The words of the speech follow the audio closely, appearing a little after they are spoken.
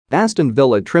Aston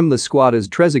Villa trim the squad as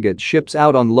Trezeguet ships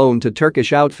out on loan to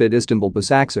Turkish outfit Istanbul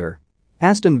Basaksehir.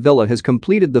 Aston Villa has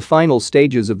completed the final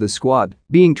stages of the squad,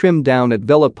 being trimmed down at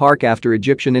Villa Park after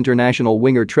Egyptian international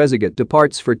winger Trezeguet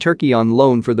departs for Turkey on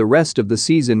loan for the rest of the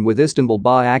season with Istanbul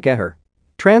Basaksehir.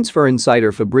 Transfer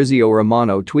insider Fabrizio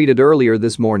Romano tweeted earlier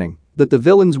this morning that the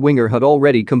Villains winger had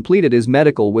already completed his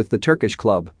medical with the Turkish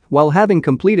club, while having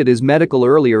completed his medical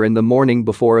earlier in the morning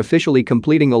before officially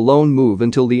completing a loan move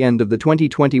until the end of the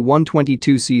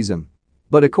 2021-22 season.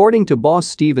 But according to boss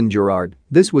Steven Gerrard,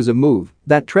 this was a move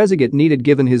that Trezeguet needed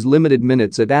given his limited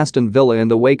minutes at Aston Villa in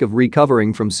the wake of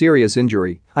recovering from serious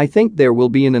injury. I think there will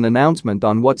be an announcement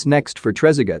on what's next for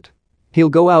Trezeguet. He'll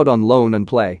go out on loan and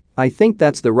play. I think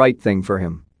that's the right thing for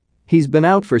him. He's been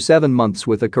out for 7 months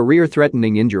with a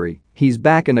career-threatening injury. He's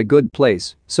back in a good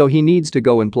place, so he needs to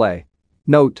go and play.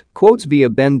 Note, quotes via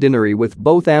Ben Dinnery with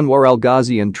both Anwar El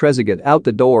Ghazi and Trezeguet out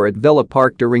the door at Villa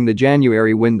Park during the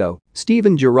January window.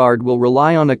 Steven Gerrard will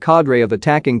rely on a cadre of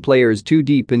attacking players too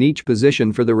deep in each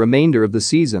position for the remainder of the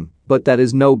season, but that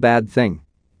is no bad thing.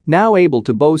 Now able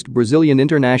to boast Brazilian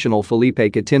international Felipe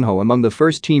Coutinho among the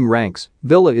first-team ranks,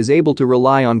 Villa is able to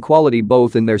rely on quality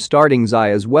both in their starting eye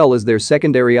as well as their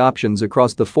secondary options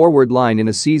across the forward line in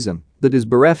a season that is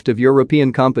bereft of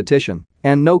European competition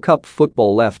and no cup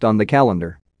football left on the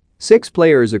calendar. 6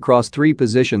 players across 3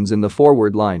 positions in the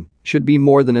forward line should be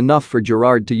more than enough for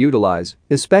Gerrard to utilize,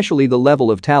 especially the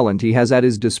level of talent he has at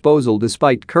his disposal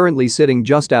despite currently sitting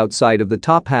just outside of the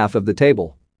top half of the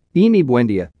table. Emi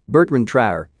Buendia, Bertrand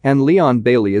Traore, and Leon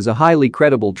Bailey is a highly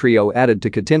credible trio added to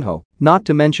Coutinho, not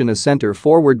to mention a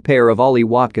centre-forward pair of Ollie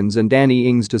Watkins and Danny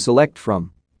Ings to select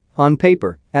from. On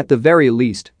paper, at the very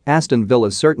least, Aston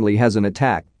Villa certainly has an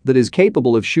attack that is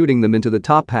capable of shooting them into the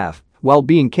top half while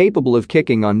being capable of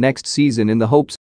kicking on next season in the hopes